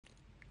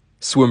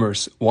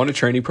Swimmers, want a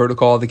training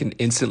protocol that can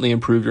instantly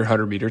improve your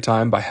 100-meter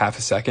time by half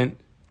a second?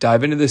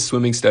 Dive into this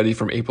swimming study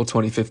from April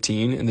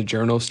 2015 in the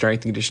Journal of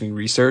Strength and Conditioning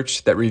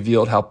Research that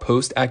revealed how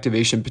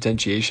post-activation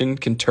potentiation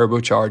can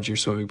turbocharge your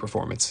swimming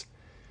performance.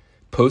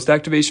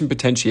 Post-activation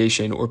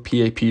potentiation, or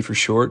PAP for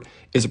short,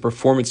 is a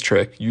performance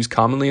trick used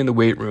commonly in the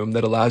weight room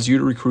that allows you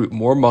to recruit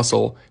more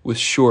muscle with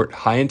short,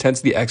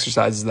 high-intensity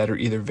exercises that are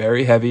either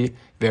very heavy,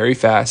 very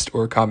fast,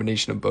 or a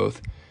combination of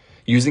both.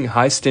 Using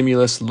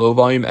high-stimulus,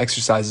 low-volume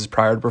exercises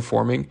prior to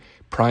performing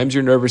primes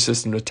your nervous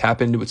system to tap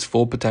into its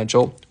full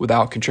potential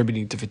without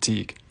contributing to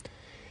fatigue.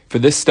 For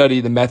this study,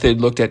 the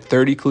method looked at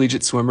 30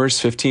 collegiate swimmers,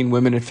 15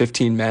 women and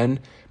 15 men,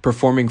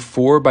 performing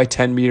 4 by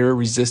 10 meter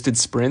resisted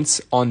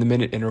sprints on the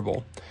minute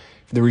interval.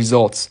 The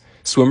results: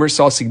 swimmers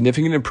saw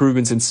significant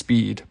improvements in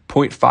speed,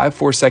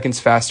 0.54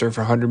 seconds faster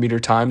for 100-meter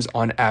times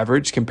on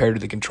average compared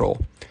to the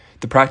control.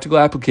 The practical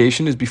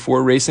application is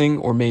before racing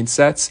or main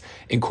sets,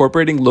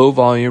 incorporating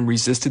low-volume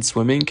resisted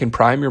swimming can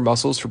prime your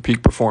muscles for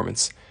peak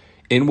performance.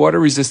 In-water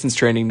resistance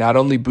training not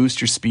only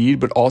boosts your speed,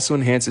 but also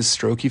enhances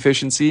stroke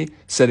efficiency,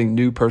 setting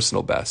new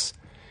personal bests.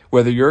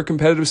 Whether you're a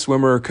competitive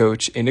swimmer or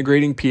coach,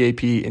 integrating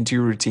PAP into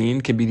your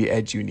routine can be the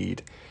edge you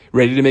need.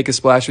 Ready to make a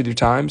splash with your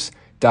times?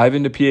 Dive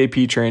into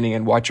PAP training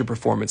and watch your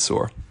performance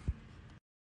soar.